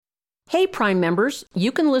Hey, Prime members,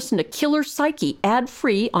 you can listen to Killer Psyche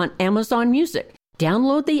ad-free on Amazon Music.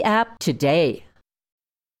 Download the app today.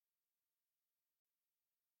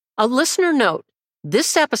 A listener note,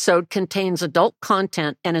 this episode contains adult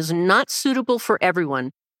content and is not suitable for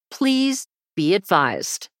everyone. Please be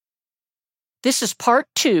advised. This is part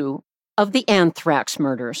 2 of the anthrax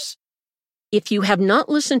murders. If you have not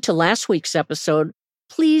listened to last week's episode,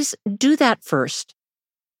 please do that first.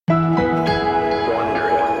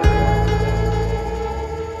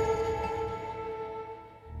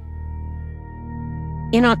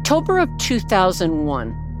 In October of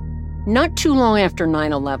 2001, not too long after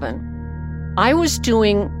 9/11, I was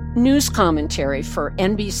doing news commentary for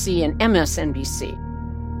NBC and MSNBC.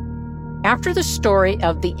 After the story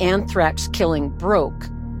of the anthrax killing broke,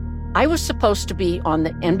 I was supposed to be on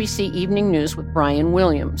the NBC Evening News with Brian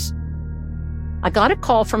Williams. I got a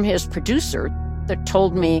call from his producer that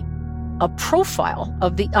told me a profile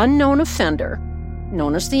of the unknown offender,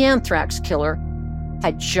 known as the anthrax killer,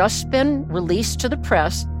 had just been released to the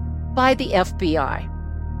press by the FBI.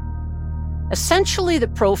 Essentially, the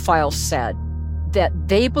profile said that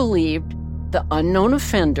they believed the unknown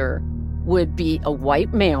offender would be a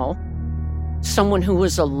white male, someone who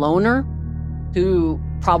was a loner, who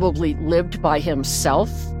probably lived by himself,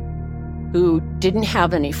 who didn't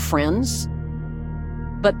have any friends.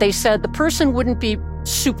 But they said the person wouldn't be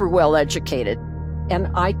super well educated, and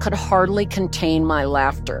I could hardly contain my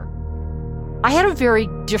laughter. I had a very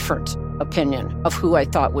different opinion of who I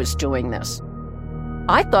thought was doing this.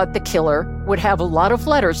 I thought the killer would have a lot of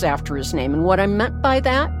letters after his name, and what I meant by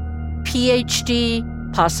that, PhD,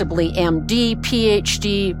 possibly MD,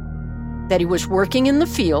 PhD, that he was working in the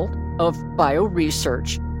field of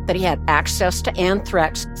bioresearch, that he had access to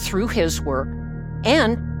anthrax through his work,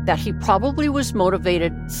 and that he probably was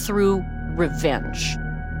motivated through revenge.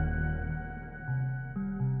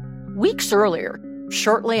 Weeks earlier,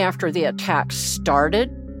 shortly after the attack started,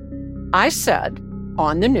 I said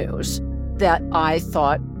on the news that I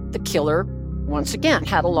thought the killer, once again,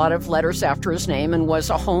 had a lot of letters after his name and was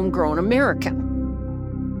a homegrown American.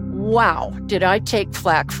 Wow, did I take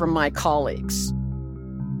flack from my colleagues.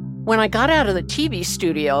 When I got out of the TV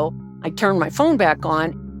studio, I turned my phone back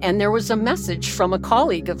on, and there was a message from a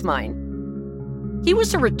colleague of mine. He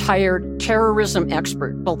was a retired terrorism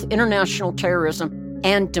expert, both international terrorism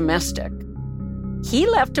and domestic. He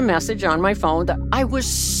left a message on my phone that I was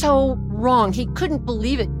so wrong. He couldn't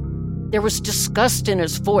believe it. There was disgust in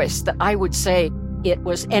his voice that I would say it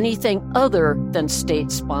was anything other than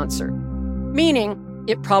state-sponsored, meaning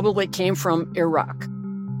it probably came from Iraq.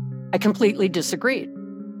 I completely disagreed.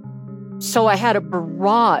 So I had a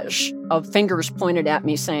barrage of fingers pointed at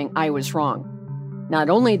me saying I was wrong. Not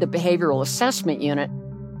only the behavioral assessment unit,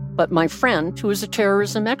 but my friend who is a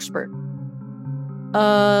terrorism expert.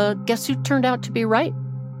 Guess who turned out to be right?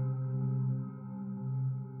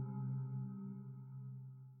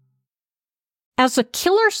 As a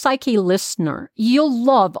Killer Psyche listener, you'll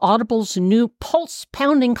love Audible's new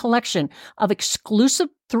pulse-pounding collection of exclusive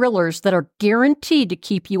thrillers that are guaranteed to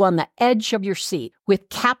keep you on the edge of your seat. With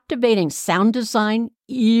captivating sound design,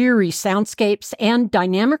 eerie soundscapes, and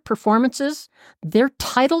dynamic performances, their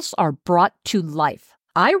titles are brought to life.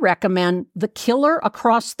 I recommend The Killer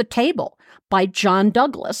Across the Table by John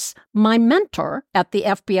Douglas, my mentor at the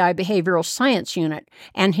FBI Behavioral Science Unit,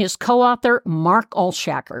 and his co-author, Mark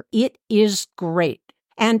Olshacker. It is great.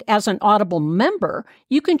 And as an Audible member,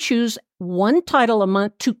 you can choose one title a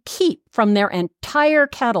month to keep from their entire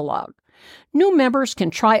catalog. New members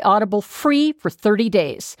can try Audible free for 30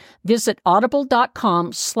 days. Visit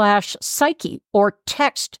audible.com/psyche or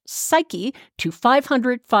text psyche to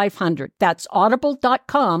 500-500. That's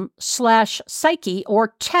audible.com/psyche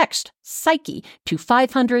or text psyche to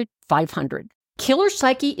 500-500. Killer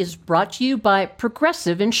Psyche is brought to you by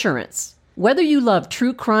Progressive Insurance. Whether you love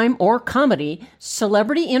true crime or comedy,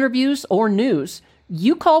 celebrity interviews or news,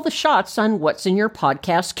 you call the shots on what's in your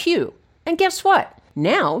podcast queue. And guess what?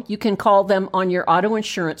 Now you can call them on your auto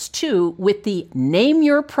insurance too with the Name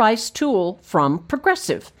Your Price tool from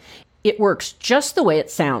Progressive. It works just the way it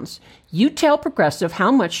sounds. You tell Progressive how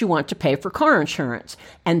much you want to pay for car insurance,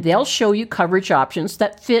 and they'll show you coverage options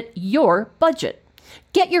that fit your budget.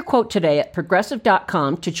 Get your quote today at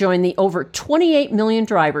Progressive.com to join the over 28 million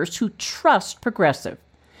drivers who trust Progressive.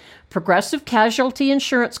 Progressive Casualty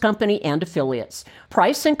Insurance Company and Affiliates.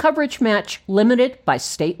 Price and coverage match limited by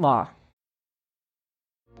state law.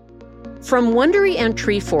 From Wondery and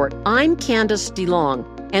Treefort, I'm Candace DeLong,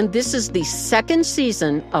 and this is the second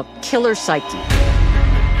season of Killer Psyche.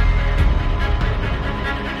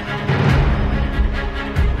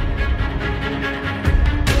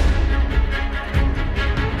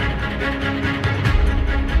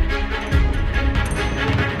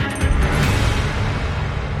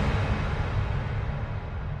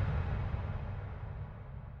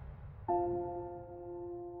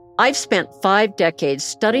 I've spent 5 decades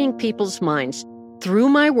studying people's minds through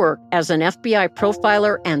my work as an FBI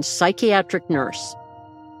profiler and psychiatric nurse.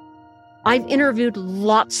 I've interviewed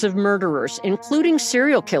lots of murderers, including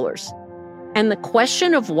serial killers. And the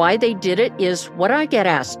question of why they did it is what I get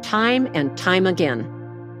asked time and time again.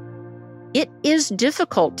 It is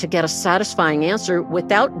difficult to get a satisfying answer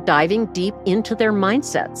without diving deep into their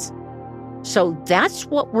mindsets. So that's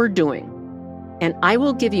what we're doing. And I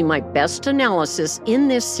will give you my best analysis in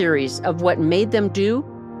this series of what made them do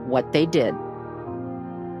what they did.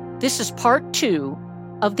 This is part 2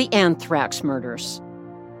 of the anthrax murders.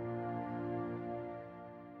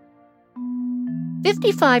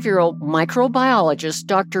 55-year-old microbiologist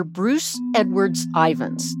Dr. Bruce Edwards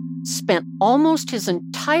Ivins spent almost his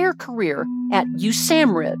entire career at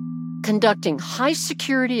USAMRIID conducting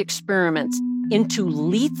high-security experiments into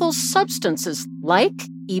lethal substances like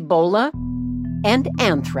Ebola and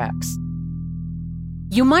anthrax.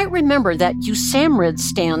 You might remember that USAMRIID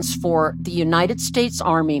stands for the United States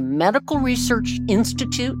Army Medical Research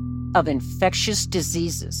Institute of Infectious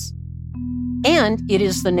Diseases, and it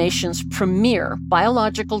is the nation's premier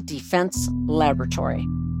biological defense laboratory.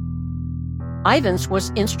 Ivins was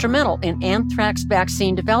instrumental in anthrax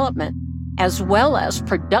vaccine development, as well as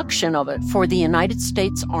production of it for the United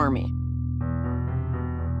States Army.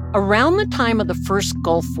 Around the time of the first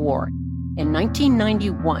Gulf War, in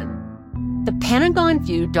 1991, the Pentagon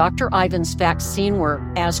viewed Dr. Ivins' vaccine work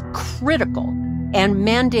as critical and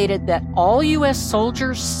mandated that all U.S.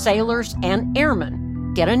 soldiers, sailors, and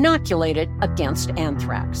airmen get inoculated against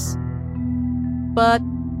anthrax. But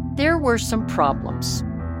there were some problems.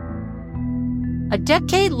 A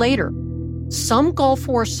decade later, some Gulf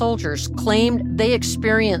War soldiers claimed they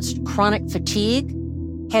experienced chronic fatigue,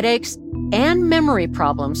 headaches, and memory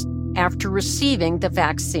problems after receiving the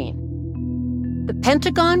vaccine. The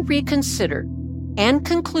Pentagon reconsidered and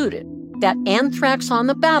concluded that anthrax on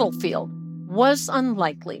the battlefield was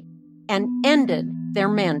unlikely and ended their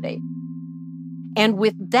mandate. And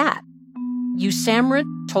with that, USAMRIID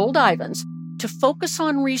told Ivins to focus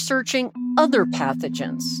on researching other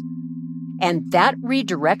pathogens. And that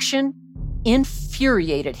redirection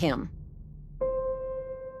infuriated him.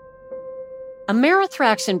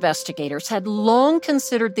 Amerithrax investigators had long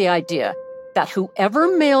considered the idea that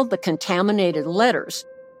whoever mailed the contaminated letters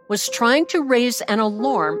was trying to raise an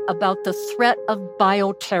alarm about the threat of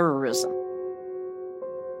bioterrorism.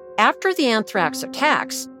 After the anthrax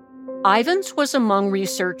attacks, Ivins was among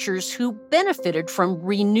researchers who benefited from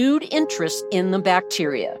renewed interest in the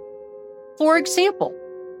bacteria. For example,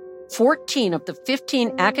 14 of the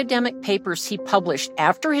 15 academic papers he published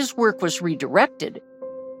after his work was redirected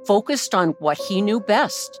focused on what he knew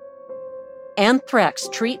best: anthrax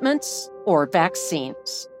treatments or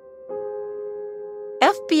vaccines.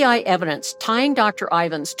 FBI evidence tying Dr.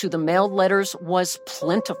 Ivins to the mailed letters was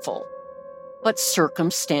plentiful, but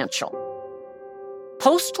circumstantial.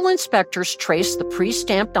 Postal inspectors traced the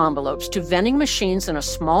pre-stamped envelopes to vending machines in a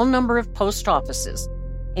small number of post offices,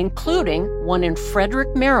 including one in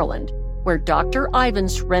Frederick, Maryland, where Dr.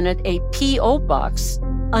 Ivins rented a P.O. box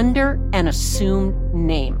under an assumed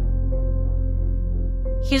name.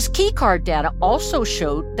 His keycard data also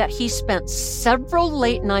showed that he spent several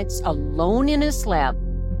late nights alone in his lab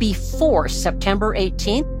before September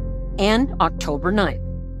 18th and October 9th,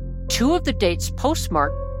 2 of the dates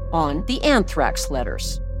postmarked on the anthrax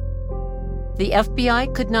letters. The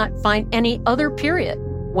FBI could not find any other period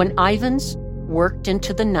when Ivins worked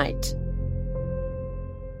into the night.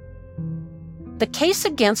 The case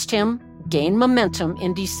against him gained momentum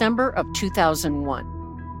in December of 2001.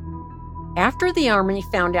 After the Army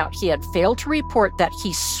found out he had failed to report that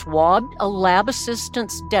he swabbed a lab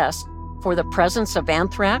assistant's desk for the presence of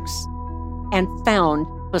anthrax and found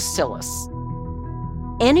bacillus.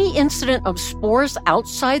 Any incident of spores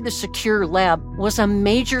outside the secure lab was a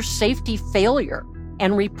major safety failure,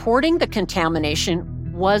 and reporting the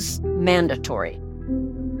contamination was mandatory.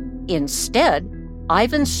 Instead,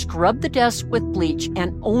 Ivins scrubbed the desk with bleach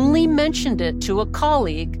and only mentioned it to a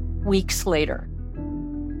colleague weeks later.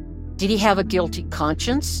 Did he have a guilty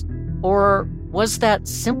conscience, or was that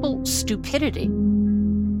simple stupidity?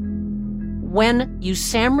 When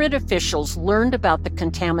USAMRIID officials learned about the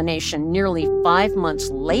contamination nearly 5 months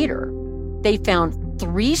later, they found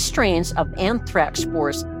 3 strains of anthrax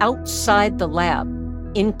spores outside the lab,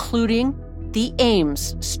 including the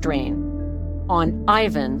Ames strain, on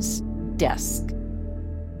Ivins' desk.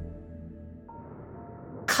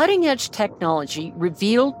 Cutting-edge technology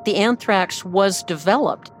revealed the anthrax was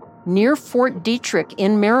developed near Fort Detrick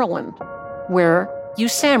in Maryland, where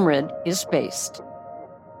USAMRIID is based.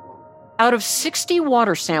 Out of 60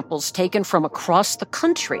 water samples taken from across the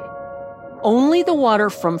country, only the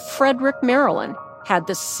water from Frederick, Maryland, had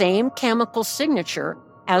the same chemical signature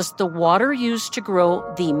as the water used to grow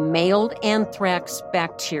the mailed anthrax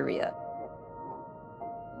bacteria.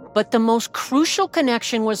 But the most crucial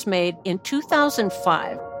connection was made in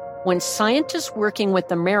 2005 when scientists working with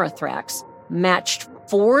Amerithrax matched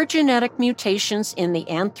 4 genetic mutations in the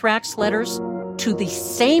anthrax letters to the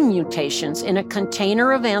same mutations in a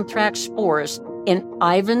container of anthrax spores in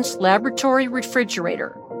Ivan's laboratory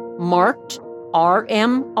refrigerator, marked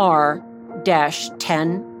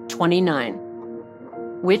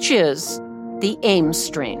RMR-1029, which is the Ames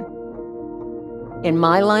strain. In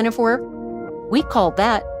my line of work, we call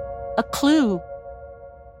that a clue.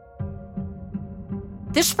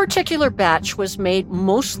 This particular batch was made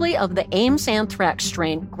mostly of the Ames anthrax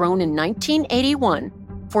strain grown in 1981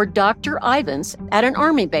 for Dr. Ivans at an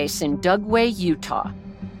Army base in Dugway, Utah.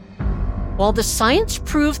 While the science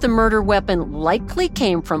proved the murder weapon likely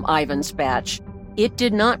came from Ivans' batch, it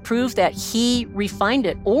did not prove that he refined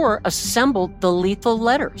it or assembled the lethal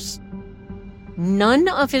letters. None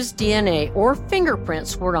of his DNA or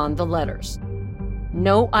fingerprints were on the letters.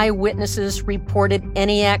 No eyewitnesses reported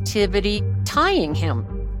any activity tying him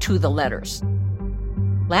to the letters.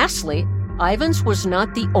 Lastly, Ivans was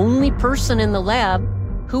not the only person in the lab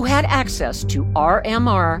who had access to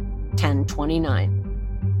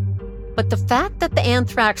RMR-1029. But the fact that the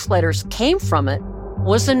anthrax letters came from it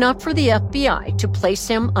was enough for the FBI to place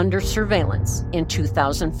him under surveillance in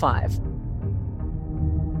 2005.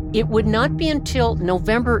 It would not be until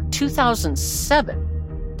November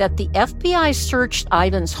 2007 that the FBI searched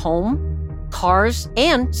Ivan's home, cars,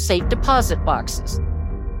 and safe deposit boxes.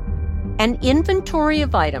 An inventory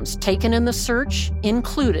of items taken in the search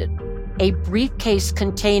included a briefcase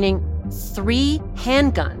containing 3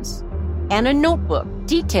 handguns and a notebook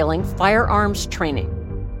detailing firearms training.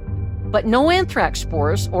 But no anthrax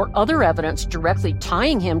spores or other evidence directly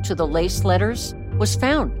tying him to the lace letters was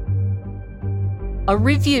found. A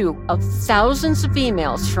review of thousands of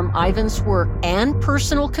emails from Ivan's work and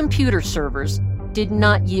personal computer servers did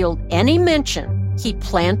not yield any mention he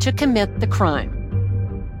planned to commit the crime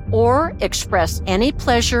or express any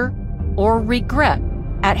pleasure or regret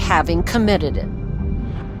at having committed it.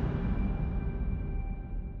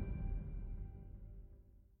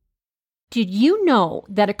 Did you know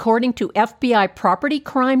that according to FBI property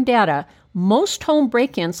crime data, most home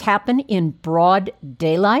break-ins happen in broad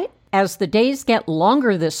daylight? As the days get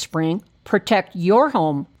longer this spring, protect your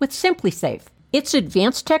home with SimpliSafe. Its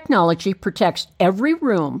advanced technology protects every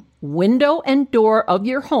room, window, and door of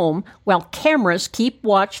your home while cameras keep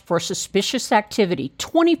watch for suspicious activity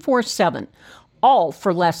 24/7, all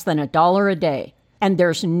for less than $1 a day. And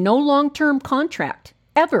there's no long-term contract,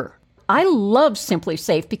 ever. I love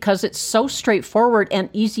SimpliSafe because it's so straightforward and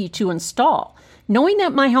easy to install. Knowing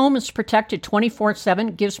that my home is protected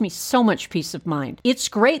 24/7 gives me so much peace of mind. It's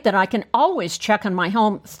great that I can always check on my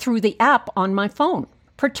home through the app on my phone.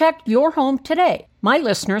 Protect your home today. My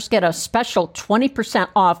listeners get a special 20%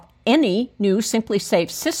 off any new SimpliSafe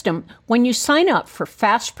system when you sign up for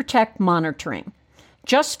Fast Protect monitoring.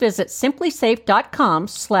 Just visit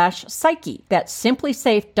simplysafe.com/psyche. That's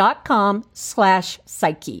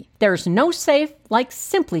simplysafe.com/psyche. There's no safe like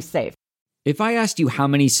SimpliSafe. If I asked you how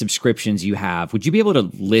many subscriptions you have, would you be able to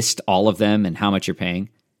list all of them and how much you're paying?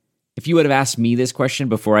 If you would have asked me this question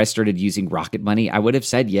before I started using Rocket Money, I would have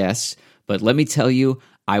said yes, but let me tell you,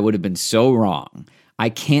 I would have been so wrong. I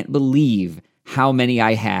can't believe how many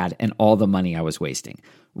I had and all the money I was wasting.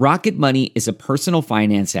 Rocket Money is a personal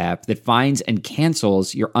finance app that finds and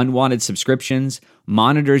cancels your unwanted subscriptions,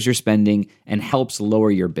 monitors your spending, and helps lower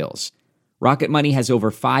your bills. Rocket Money has over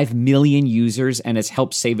 5 million users and has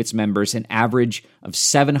helped save its members an average of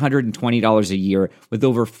 $720 a year with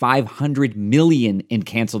over 500 million in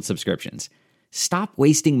canceled subscriptions. Stop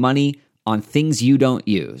wasting money on things you don't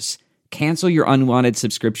use. Cancel your unwanted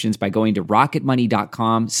subscriptions by going to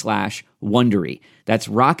rocketmoney.com/Wondery. That's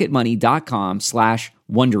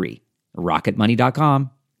rocketmoney.com/Wondery.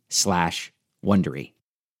 rocketmoney.com/Wondery.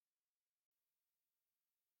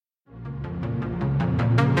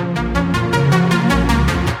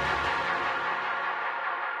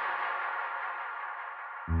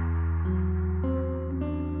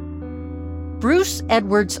 Bruce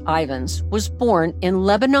Edwards Ivans was born in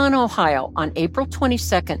Lebanon, Ohio on April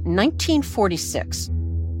 22, 1946.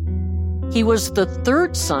 He was the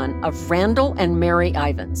third son of Randall and Mary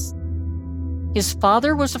Ivans. His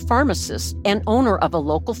father was a pharmacist and owner of a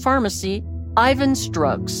local pharmacy, Ivans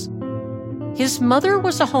Drugs. His mother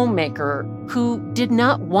was a homemaker who did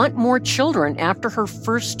not want more children after her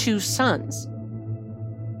first 2 sons.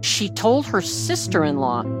 she told her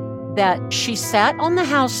sister-in-law that she sat on the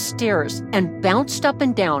house stairs and bounced up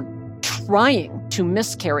and down, trying to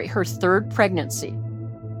miscarry her third pregnancy.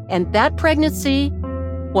 And that pregnancy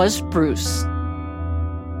was Bruce.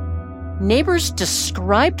 Neighbors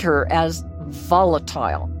described her as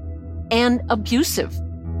volatile and abusive.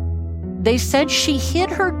 They said she hid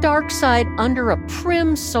her dark side under a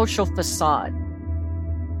prim social facade.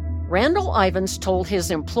 Randall Ivins told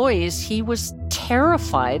his employees he was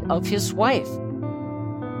terrified of his wife.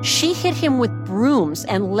 She hit him with brooms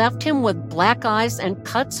and left him with black eyes and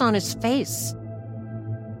cuts on his face.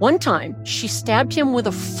 One time, she stabbed him with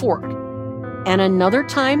a fork, and another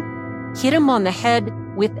time, hit him on the head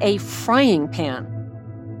with a frying pan.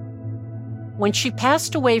 When she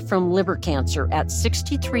passed away from liver cancer at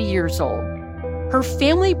 63 years old, her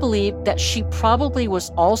family believed that she probably was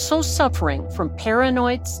also suffering from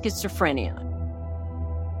paranoid schizophrenia.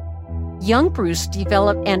 Young Bruce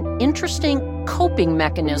developed an interesting coping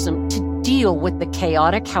mechanism to deal with the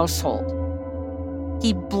chaotic household.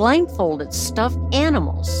 He blindfolded stuffed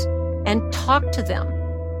animals and talked to them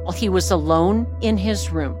while he was alone in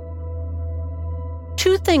his room.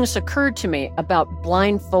 Two things occurred to me about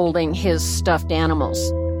blindfolding his stuffed animals.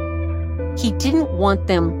 He didn't want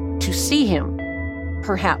them to see him.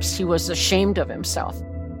 Perhaps he was ashamed of himself.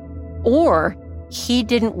 Or he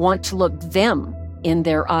didn't want to look them in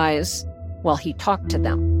their eyes while he talked to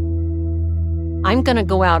them. I'm going to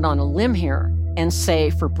go out on a limb here and say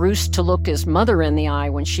for Bruce to look his mother in the eye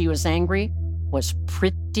when she was angry was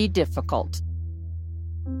pretty difficult.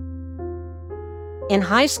 In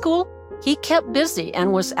high school, he kept busy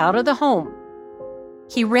and was out of the home.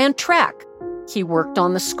 He ran track. He worked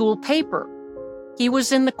on the school paper. He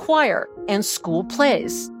was in the choir and school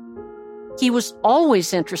plays. He was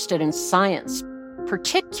always interested in science,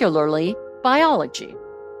 particularly biology.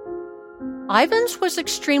 Ivins was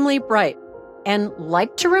extremely bright and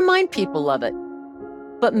liked to remind people of it,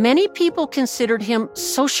 but many people considered him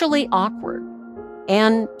socially awkward,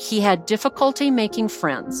 and he had difficulty making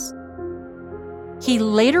friends. He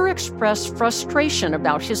later expressed frustration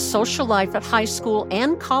about his social life at high school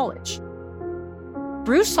and college.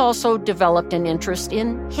 Bruce also developed an interest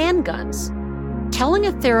in handguns, telling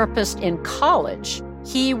a therapist in college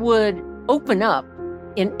he would open up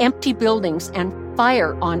in empty buildings and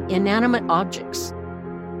fire on inanimate objects.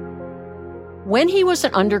 When he was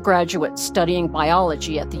an undergraduate studying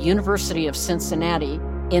biology at the University of Cincinnati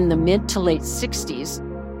in the mid to late 60s,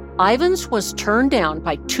 Ivins was turned down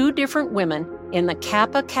by two different women in the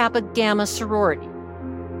Kappa Kappa Gamma sorority.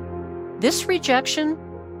 This rejection,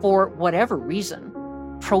 for whatever reason,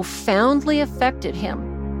 profoundly affected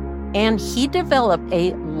him, and he developed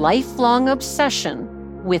a lifelong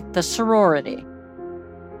obsession with the sorority.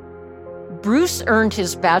 Bruce earned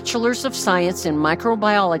his Bachelor's of Science in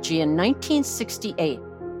Microbiology in 1968,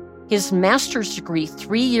 his master's degree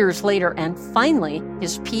 3 years later, and finally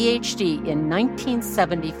his PhD in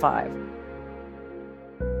 1975.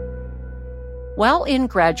 While in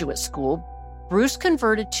graduate school, Bruce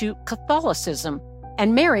converted to Catholicism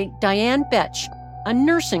and married Diane Betch, a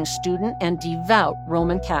nursing student and devout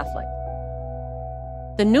Roman Catholic.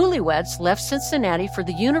 The newlyweds left Cincinnati for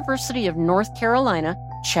the University of North Carolina,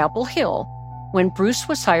 Chapel Hill, when Bruce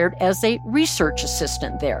was hired as a research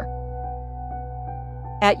assistant there.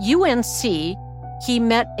 At UNC, he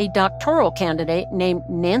met a doctoral candidate named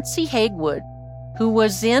Nancy Haigwood, who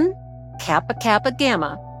was in Kappa Kappa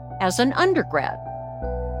Gamma as an undergrad.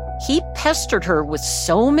 He pestered her with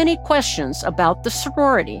so many questions about the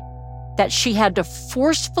sorority that she had to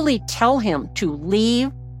forcefully tell him to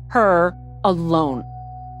leave her alone.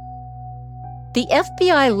 The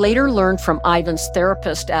FBI later learned from Ivins'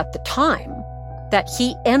 therapist at the time that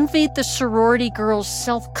he envied the sorority girl's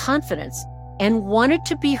self-confidence and wanted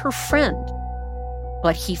to be her friend,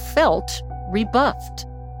 but he felt rebuffed.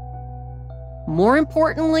 More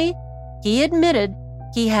importantly, he admitted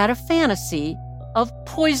he had a fantasy of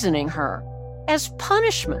poisoning her as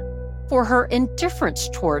punishment for her indifference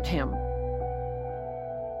toward him.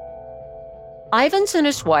 Ivins and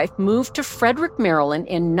his wife moved to Frederick, Maryland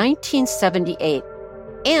in 1978,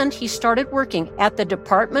 and he started working at the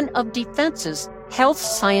Department of Defense's Health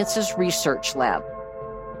Sciences Research Lab.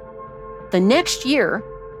 The next year,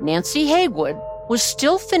 Nancy Haigwood was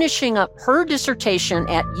still finishing up her dissertation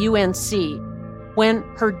at UNC when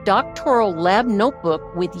her doctoral lab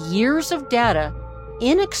notebook with years of data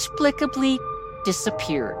inexplicably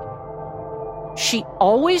disappeared. She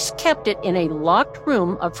always kept it in a locked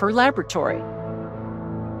room of her laboratory.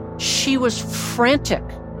 She was frantic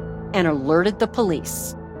and alerted the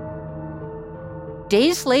police.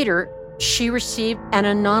 Days later, she received an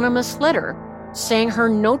anonymous letter saying her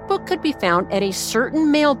notebook could be found at a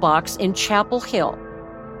certain mailbox in Chapel Hill.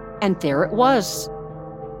 And there it was.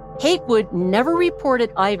 Hagewood never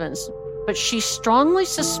reported Ivins, but she strongly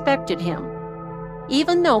suspected him,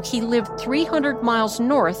 even though he lived 300 miles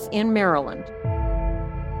north in Maryland.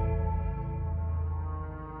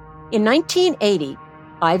 In 1980,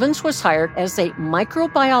 Ivins was hired as a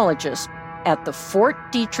microbiologist at the Fort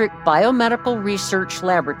Detrick Biomedical Research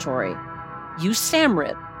Laboratory,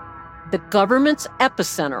 USAMRIID, the government's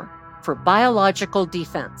epicenter for biological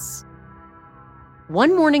defense.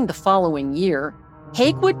 One morning the following year,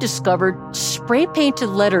 Hagewood discovered spray-painted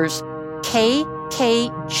letters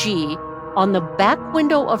KKG on the back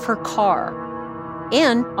window of her car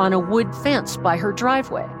and on a wood fence by her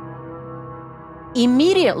driveway.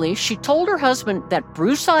 Immediately, she told her husband that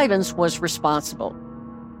Bruce Ivins was responsible.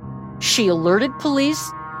 She alerted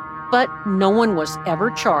police, but no one was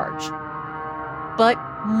ever charged. But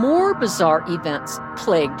more bizarre events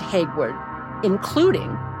plagued Hagewood,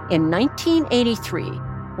 including in 1983,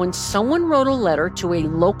 when someone wrote a letter to a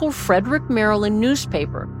local Frederick, Maryland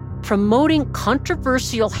newspaper promoting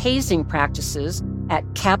controversial hazing practices at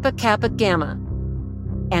Kappa Kappa Gamma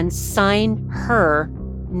and signed her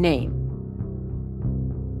name.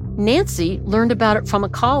 Nancy learned about it from a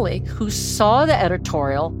colleague who saw the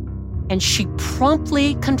editorial, and she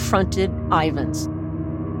promptly confronted Ivins.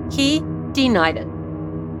 He denied it.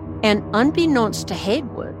 And unbeknownst to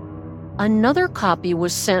Hagewood, another copy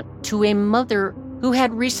was sent to a mother who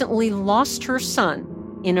had recently lost her son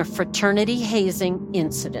in a fraternity hazing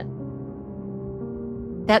incident.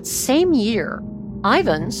 That same year,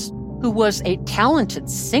 Ivins, who was a talented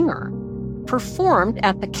singer, performed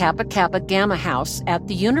at the Kappa Kappa Gamma House at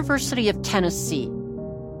the University of Tennessee.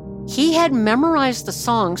 He had memorized the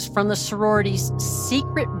songs from the sorority's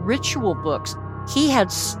secret ritual books he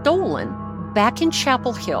had stolen back in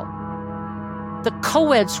Chapel Hill. The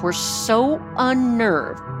co-eds were so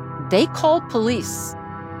unnerved, they called police,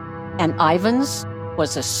 and Ivins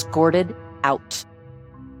was escorted out.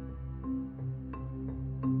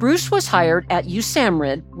 Bruce was hired at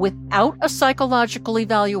USAMRIID without a psychological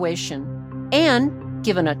evaluation and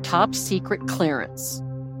given a top-secret clearance.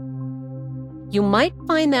 You might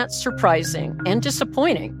find that surprising and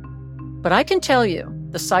disappointing, but I can tell you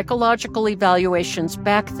the psychological evaluations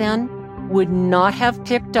back then would not have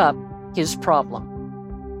picked up his problem.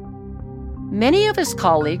 Many of his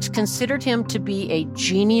colleagues considered him to be a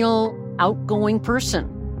genial, outgoing person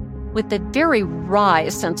with a very wry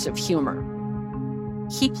sense of humor.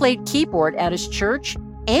 He played keyboard at his church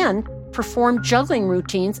and performed juggling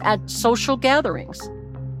routines at social gatherings.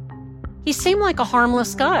 He seemed like a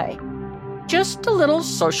harmless guy, just a little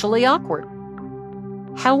socially awkward.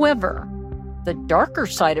 However, the darker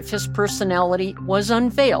side of his personality was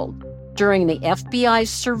unveiled during the FBI's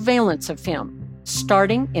surveillance of him,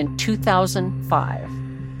 starting in 2005.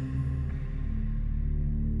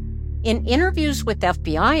 In interviews with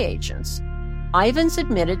FBI agents, Ivins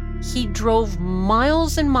admitted he drove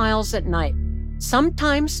miles and miles at night,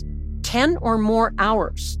 sometimes 10 or more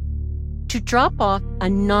hours, to drop off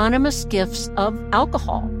anonymous gifts of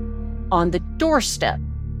alcohol on the doorstep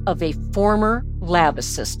of a former lab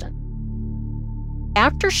assistant.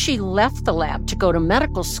 After she left the lab to go to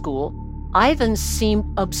medical school, Ivins seemed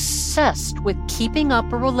obsessed with keeping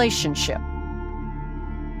up a relationship.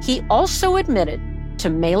 He also admitted to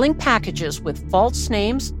mailing packages with false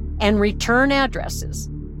names and return addresses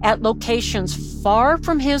at locations far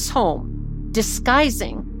from his home,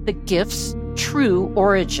 disguising the gift's true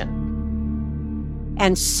origin.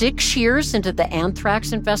 And 6 years into the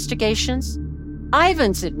anthrax investigations,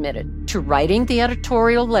 Ivins admitted to writing the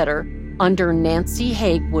editorial letter under Nancy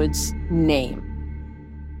Hagewood's name.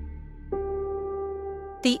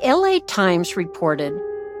 The LA Times reported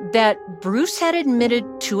that Bruce had admitted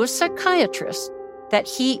to a psychiatrist that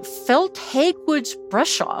he felt Hagewood's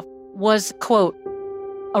brush-off was, quote,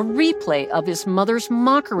 a replay of his mother's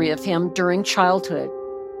mockery of him during childhood,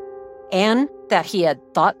 and that he had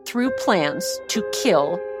thought through plans to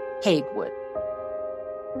kill Hagewood.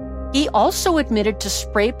 He also admitted to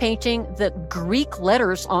spray painting the Greek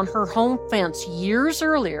letters on her home fence years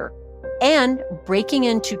earlier and breaking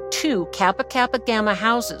into 2 Kappa Kappa Gamma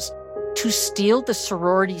houses to steal the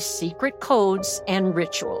sorority's secret codes and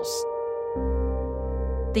rituals.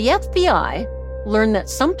 The FBI learned that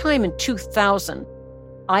sometime in 2000,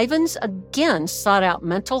 Ivins again sought out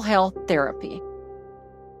mental health therapy.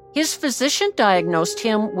 His physician diagnosed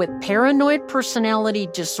him with paranoid personality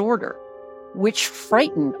disorder, which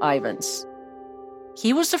frightened Ivins.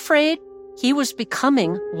 He was afraid he was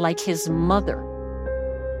becoming like his mother.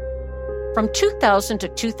 From 2000 to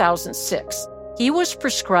 2006, he was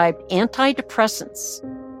prescribed antidepressants,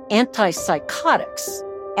 antipsychotics,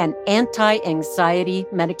 and anti-anxiety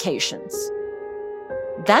medications.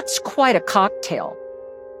 That's quite a cocktail.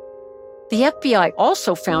 The FBI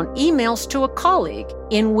also found emails to a colleague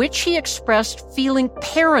in which he expressed feeling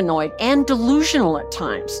paranoid and delusional at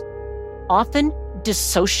times, often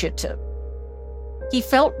dissociative. He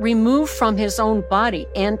felt removed from his own body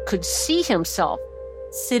and could see himself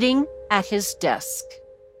sitting at his desk.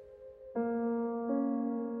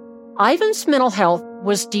 Ivan's mental health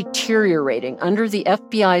was deteriorating under the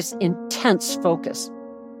FBI's intense focus.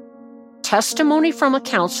 Testimony from a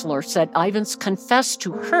counselor said Ivans confessed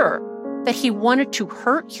to her that he wanted to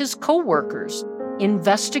hurt his co-workers,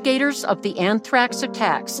 investigators of the anthrax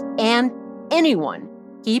attacks, and anyone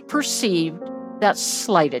he perceived that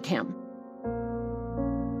slighted him.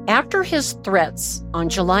 After his threats on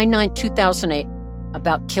July 9, 2008,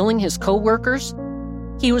 about killing his co-workers,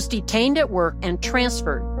 he was detained at work and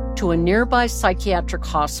transferred to a nearby psychiatric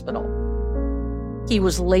hospital. He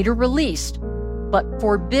was later released, but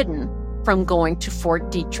forbidden from going to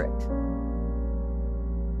Fort Detrick.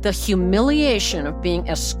 The humiliation of being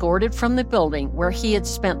escorted from the building where he had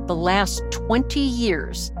spent the last 20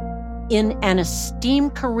 years in an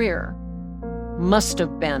esteemed career must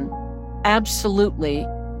have been absolutely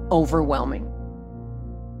overwhelming.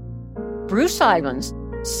 Bruce Ivans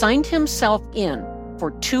signed himself in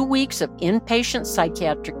for 2 weeks of inpatient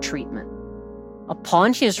psychiatric treatment.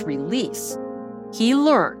 Upon his release, he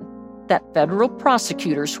learned that federal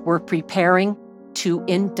prosecutors were preparing to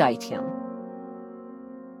indict him.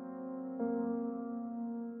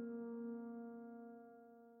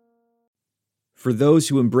 For those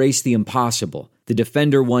who embrace the impossible, the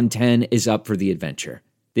Defender 110 is up for the adventure.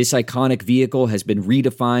 This iconic vehicle has been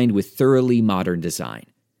redefined with thoroughly modern design.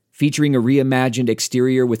 Featuring a reimagined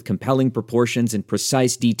exterior with compelling proportions and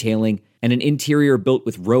precise detailing, and an interior built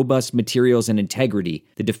with robust materials and integrity,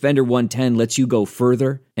 the Defender 110 lets you go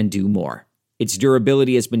further and do more. Its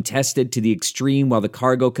durability has been tested to the extreme, while the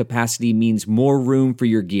cargo capacity means more room for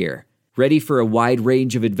your gear. Ready for a wide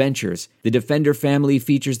range of adventures, the Defender family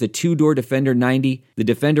features the 2-door Defender 90, the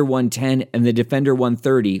Defender 110, and the Defender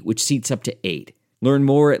 130, which seats up to 8. Learn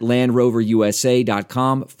more at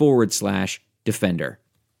LandRoverUSA.com/Defender.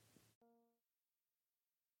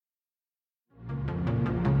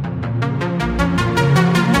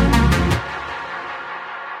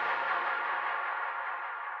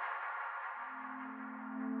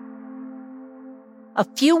 A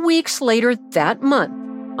few weeks later that month,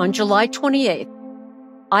 on July 28th,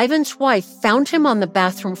 Ivan's wife found him on the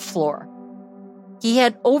bathroom floor. He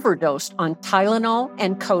had overdosed on Tylenol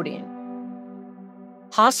and codeine.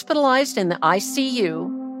 Hospitalized in the ICU,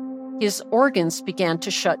 his organs began to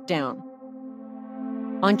shut down.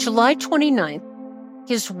 On July 29th,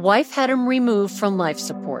 his wife had him removed from life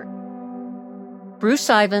support. Bruce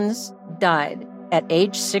Ivans died at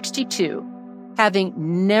age 62, having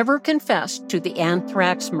never confessed to the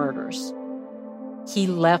anthrax murders. He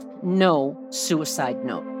left no suicide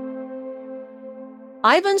note.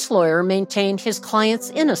 Ivan's lawyer maintained his client's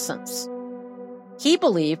innocence. He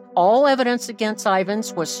believed all evidence against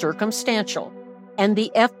Ivans was circumstantial, and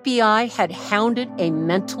the FBI had hounded a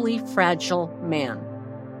mentally fragile man.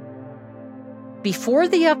 Before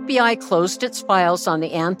the FBI closed its files on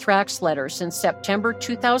the anthrax letters in September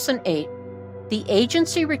 2008, the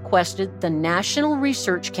agency requested the National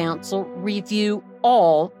Research Council review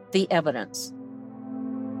all the evidence.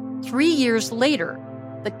 3 years later,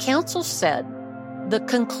 the council said the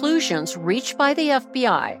conclusions reached by the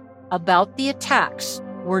FBI about the attacks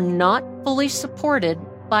were not fully supported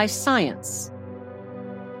by science.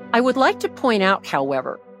 I would like to point out,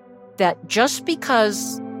 however, that just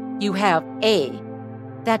because you have A,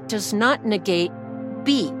 that does not negate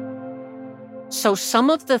B. So some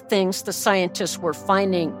of the things the scientists were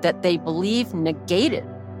finding that they believe negated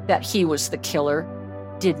that he was the killer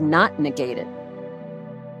did not negate it.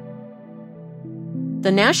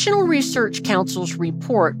 The National Research Council's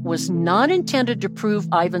report was not intended to prove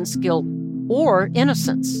Ivan's guilt or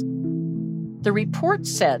innocence. The report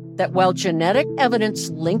said that while genetic evidence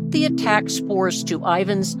linked the attack spores to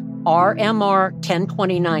Ivan's RMR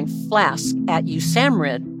 1029 flask at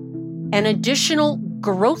USAMRIID, an additional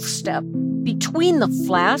growth step between the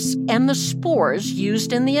flask and the spores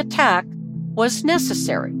used in the attack was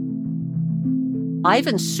necessary.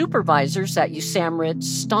 Ivan's supervisors at USAMRIID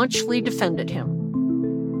staunchly defended him.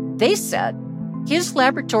 They said his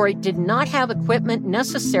laboratory did not have equipment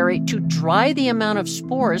necessary to dry the amount of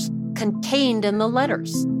spores contained in the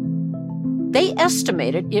letters. They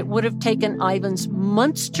estimated it would have taken Ivans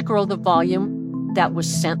months to grow the volume that was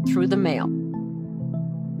sent through the mail.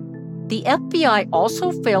 The FBI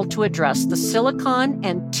also failed to address the silicon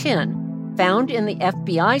and tin found in the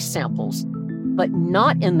FBI samples, but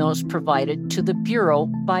not in those provided to the Bureau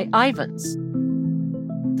by Ivins.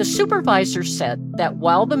 The supervisor said that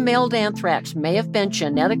while the mailed anthrax may have been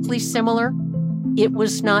genetically similar, it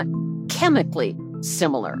was not chemically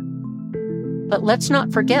similar. But let's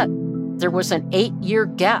not forget, there was an 8-year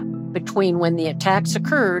gap between when the attacks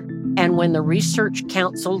occurred and when the Research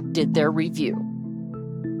Council did their review.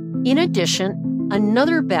 In addition,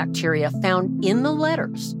 another bacteria found in the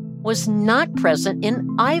letters was not present in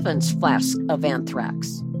Ivan's flask of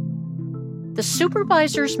anthrax. The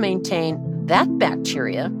supervisors maintain that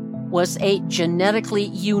bacteria was a genetically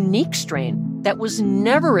unique strain that was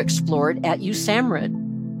never explored at USAMRIID,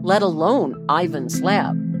 let alone Ivan's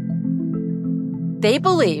lab. They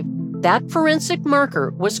believe that forensic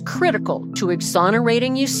marker was critical to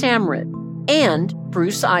exonerating USAMRIID and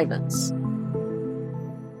Bruce Ivins.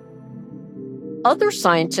 Other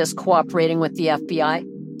scientists cooperating with the FBI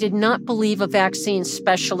did not believe a vaccine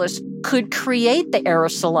specialist could create the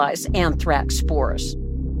aerosolized anthrax spores.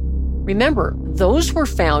 Remember, those were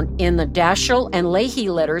found in the Daschle and Leahy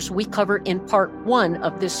letters we covered in part 1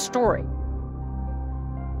 of this story.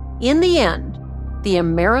 In the end, the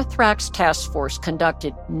Amerithrax Task Force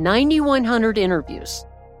conducted 9,100 interviews,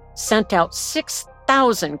 sent out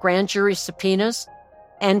 6,000 grand jury subpoenas,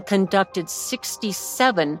 and conducted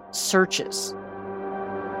 67 searches.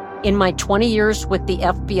 In my 20 years with the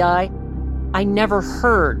FBI, I never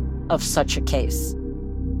heard of such a case.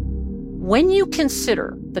 When you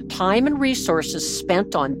consider the time and resources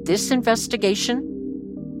spent on this investigation,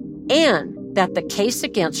 and that the case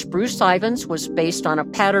against Bruce Ivins was based on a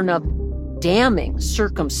pattern of damning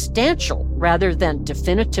circumstantial rather than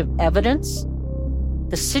definitive evidence,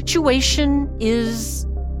 the situation is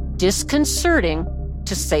disconcerting,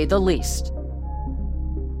 to say the least.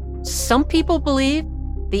 Some people believe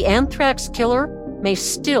the anthrax killer may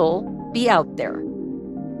still be out there.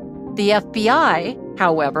 The FBI,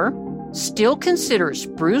 however, still considers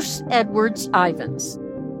Bruce Edwards Ivins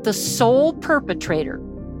the sole perpetrator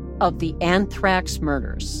of the anthrax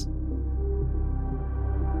murders.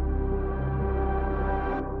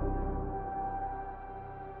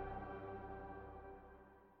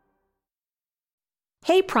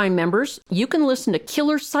 Hey, Prime members, you can listen to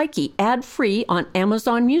Killer Psyche ad-free on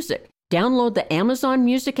Amazon Music. Download the Amazon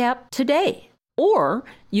Music app today. Or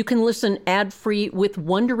you can listen ad-free with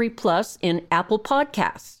Wondery Plus in Apple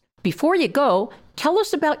Podcasts. Before you go, tell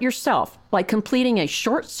us about yourself by completing a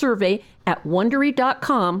short survey at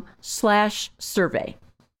Wondery.com/survey.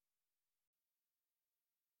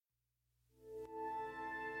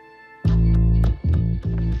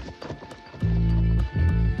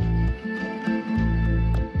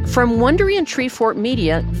 From Wondery and Treefort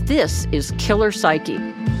Media, this is Killer Psyche.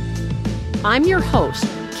 I'm your host,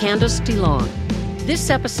 Candace DeLong. This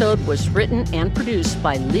episode was written and produced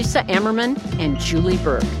by Lisa Ammerman and Julie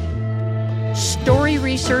Burke. Story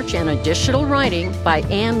research and additional writing by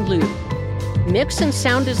Ann Liu. Mix and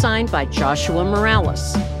sound design by Joshua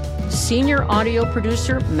Morales. Senior audio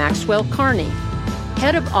producer Maxwell Carney.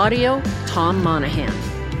 Head of audio Tom Monahan.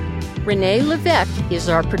 Renee Levesque is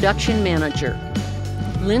our production manager.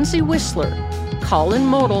 Lindsay Whistler, Colin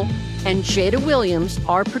Model, and Jada Williams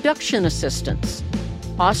are production assistants.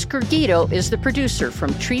 Oscar Guido is the producer from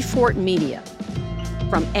Treefort Media.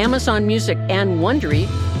 From Amazon Music and Wondery,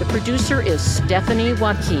 the producer is Stephanie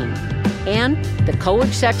Joaquin, and the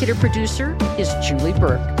co-executive producer is Julie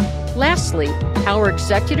Burke. Lastly, our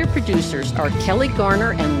executive producers are Kelly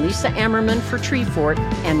Garner and Lisa Ammerman for Treefort,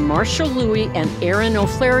 and Marshall Louie and Aaron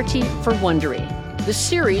O'Flaherty for Wondery. The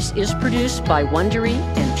series is produced by Wondery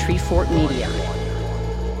and Treefort Media.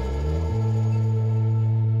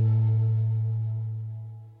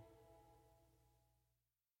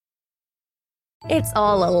 It's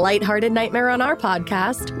all a lighthearted nightmare on our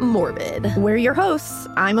podcast, Morbid. We're your hosts.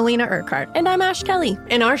 I'm Alina Urquhart. And I'm Ash Kelly.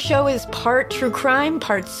 And our show is part true crime,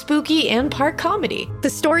 part spooky, and part comedy. The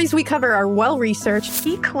stories we cover are well-researched.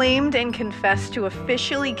 He claimed and confessed to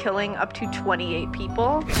officially killing up to 28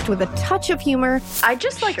 people. With a touch of humor. I'd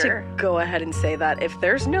just like to go ahead and say that if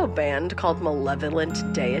there's no band called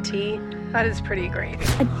Malevolent Deity, that is pretty great.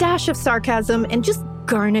 A dash of sarcasm and just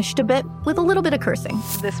garnished a bit with a little bit of cursing.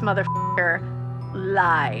 This motherfucker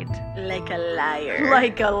lied. Like a liar.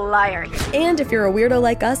 Like a liar. And if you're a weirdo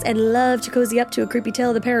like us and love to cozy up to a creepy tale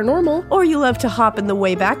of the paranormal, or you love to hop in the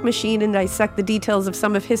Wayback Machine and dissect the details of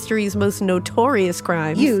some of history's most notorious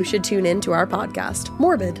crimes, you should tune in to our podcast,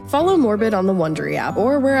 Morbid. Follow Morbid on the Wondery app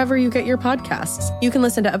or wherever you get your podcasts. You can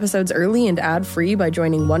listen to episodes early and ad-free by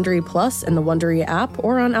joining Wondery Plus in the Wondery app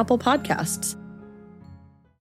or on Apple Podcasts.